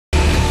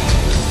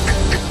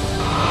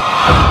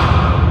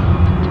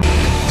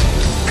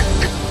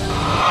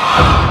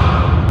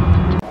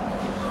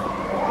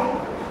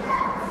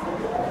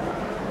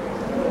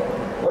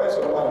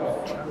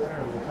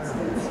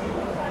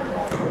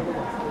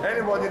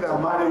that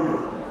married you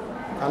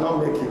cannot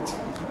make it.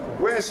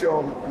 Where's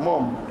your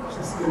mom?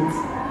 She's late.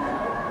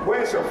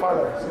 Where's your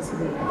father? She's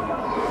late.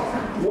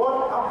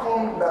 What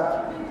happened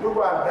that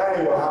people are dying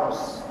in your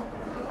house?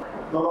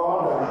 Number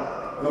 1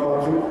 died, number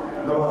 2,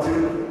 number 3,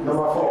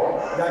 number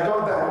 4. They are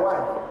just dying. Why?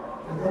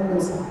 I don't know,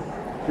 sir.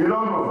 You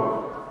don't know.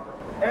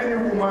 Any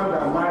woman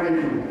that married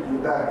you, you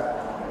die.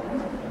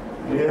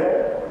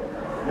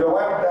 Yeah? Your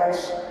wife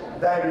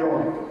died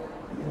young.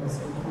 Yes.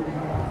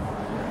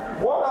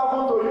 What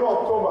happened to you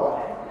October?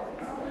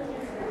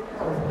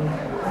 I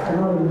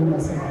cannot remember,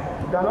 sir.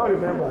 You cannot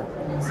remember.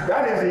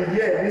 That is the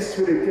year this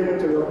spirit came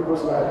into your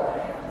people's life.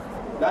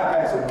 That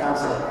guy is a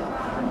cancer.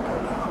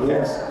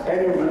 Yes,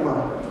 any woman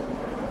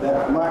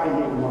that married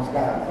you must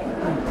die.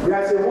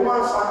 There is a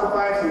woman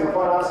sacrificed in your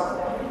father's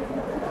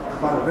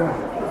background.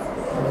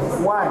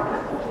 Why?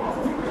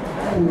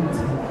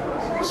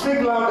 Speak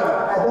louder.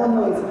 I don't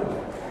know it.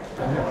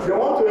 They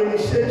want to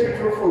initiate you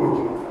through food.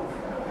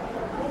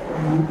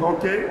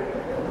 Okay?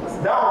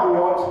 That will be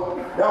what?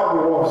 That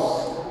will be worse.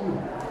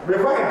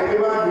 Before I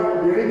deliver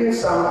you, be reading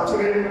Psalm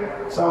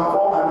 3, Psalm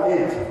 4 and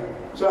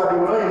 8, so that they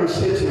will not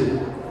initiate you.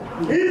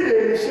 If they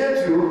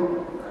initiate you,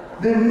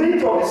 the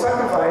meat of the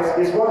sacrifice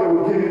is what they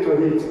will give you to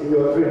eat in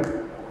your dream.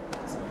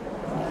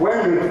 When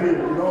you dream,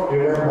 you don't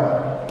remember.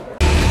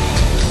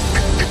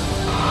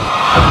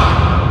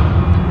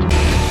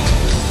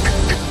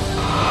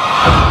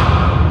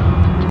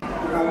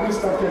 Have you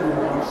started your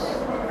house?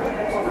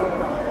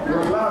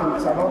 Your land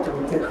is about to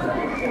be taken.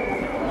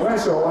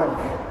 Where's your wife?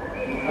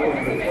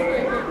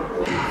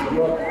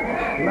 Your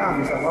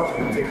land is about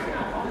to be taken.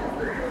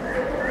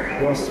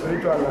 Your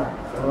spiritual land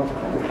is about to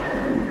be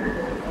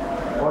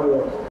taken. All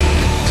yours.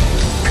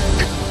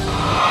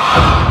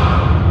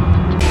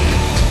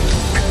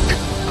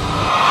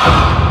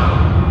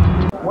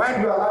 Why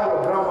do you allow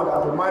your grandmother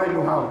to marry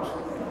you out?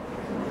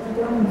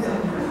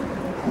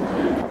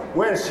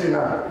 Where is she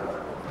now?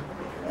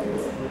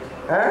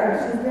 Eh?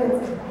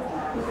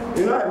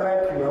 You know I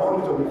like you, I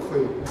want you to be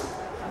free.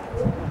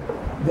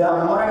 They have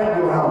married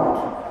you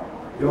out,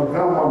 your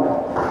grandmother.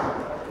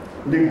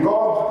 The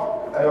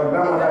God that your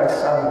grandmother is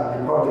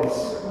serving, the goddess,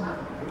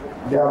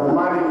 they have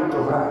married you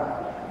to her.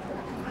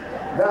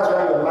 That's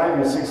why your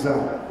life is 6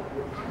 down.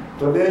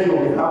 Today you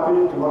will be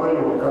happy, tomorrow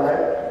you will cry.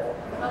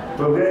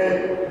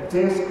 Today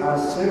things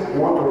as if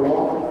you want to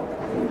walk,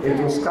 it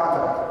will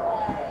scatter.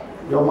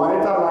 Your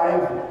marital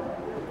life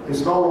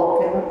is not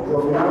working,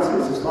 your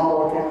finances is not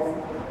working,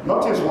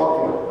 nothing is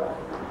working.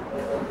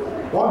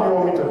 What do you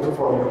want me to do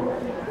for you?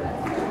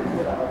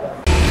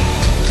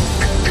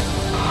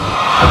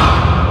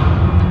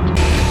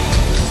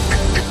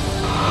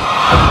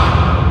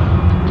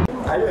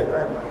 Are you a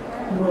driver?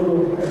 No,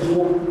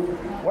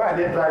 Why are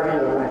they driving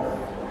your life?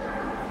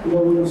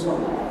 no, sir.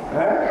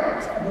 Eh?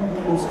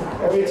 No, sir.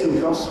 Everything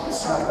just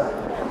scattered.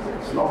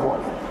 It's not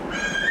working.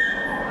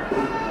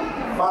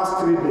 Past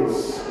 3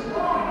 days.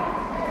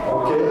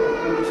 Okay?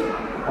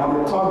 On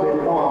the 3rd day,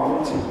 you know I'm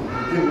meeting.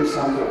 Give me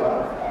something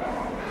back.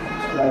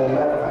 So that your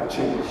life can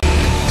change.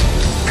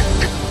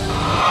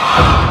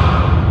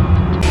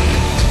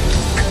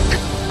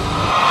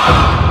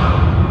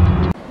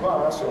 Go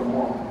and ask your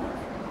mom.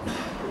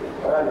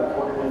 Where are the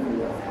problem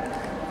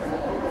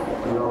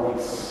in your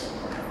ways?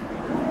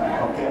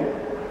 Okay?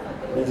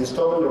 It is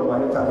disturbing your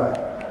marital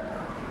life.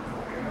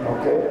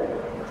 Okay?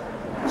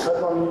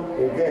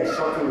 Secondly, again,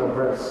 sucking your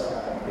breast.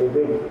 A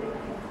baby.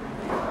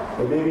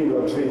 A baby in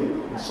your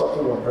dream is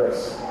sucking your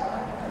breast.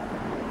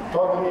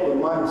 Thirdly, a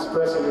man is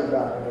pressing you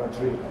down in your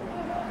dream.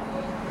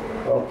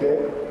 Okay?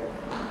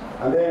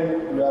 And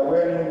then you are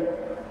wearing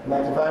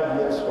 95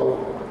 years old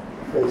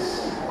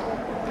face.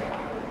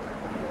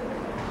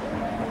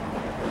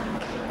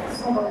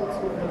 Somebody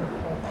told me.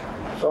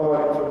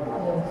 Somebody told you.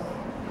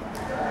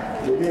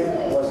 Yes. The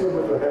baby was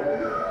able to help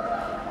you.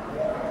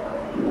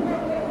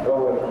 God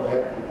will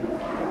help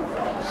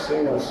you.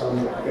 Sing a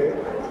song, okay?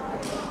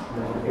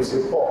 It's a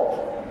pot.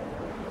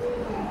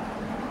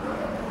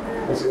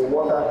 It's a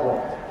water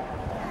pot.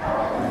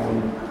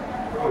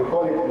 We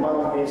call it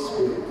man-made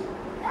spirit.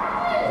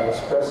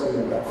 Expressing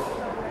in that.